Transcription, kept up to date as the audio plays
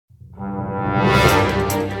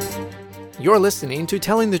You're listening to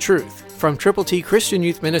Telling the Truth from Triple T Christian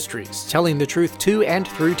Youth Ministries, telling the truth to and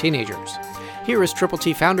through teenagers. Here is Triple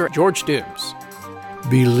T founder George Dooms.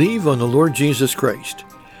 Believe on the Lord Jesus Christ.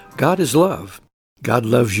 God is love. God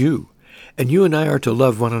loves you. And you and I are to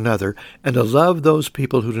love one another and to love those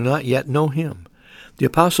people who do not yet know Him. The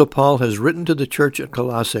Apostle Paul has written to the church at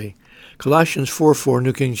Colossae. Colossians 4:4,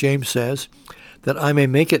 New King James says, that I may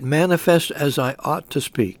make it manifest as I ought to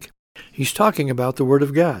speak. He's talking about the Word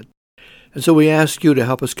of God. And so we ask you to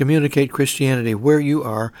help us communicate Christianity where you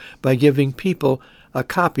are by giving people a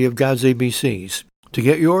copy of God's ABCs. To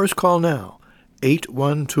get yours, call now,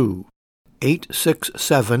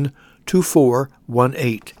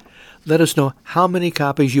 812-867-2418. Let us know how many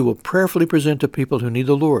copies you will prayerfully present to people who need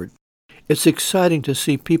the Lord. It's exciting to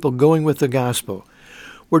see people going with the gospel.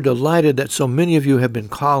 We're delighted that so many of you have been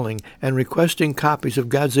calling and requesting copies of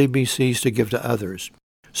God's ABCs to give to others.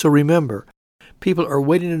 So remember, people are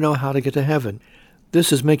waiting to know how to get to heaven.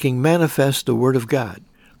 This is making manifest the Word of God.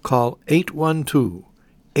 Call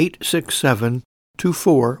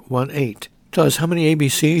 812-867-2418. Tell us how many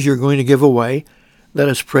ABCs you're going to give away. Let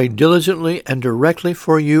us pray diligently and directly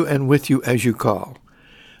for you and with you as you call.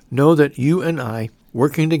 Know that you and I,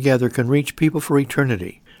 working together, can reach people for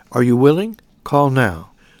eternity. Are you willing? Call now.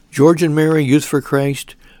 George and Mary, Youth for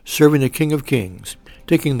Christ, serving the King of Kings,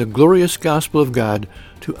 taking the glorious gospel of God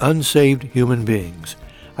to unsaved human beings.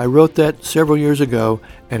 I wrote that several years ago,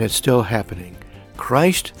 and it's still happening.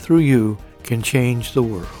 Christ, through you, can change the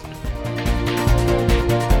world.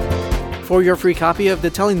 For your free copy of the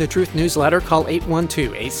Telling the Truth newsletter, call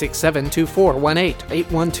 812-867-2418,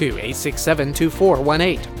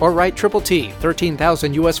 812-867-2418, or write Triple T,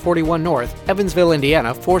 13,000 U.S. 41 North, Evansville,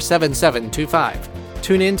 Indiana, 47725.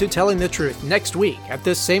 Tune in to Telling the Truth next week at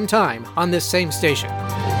this same time on this same station.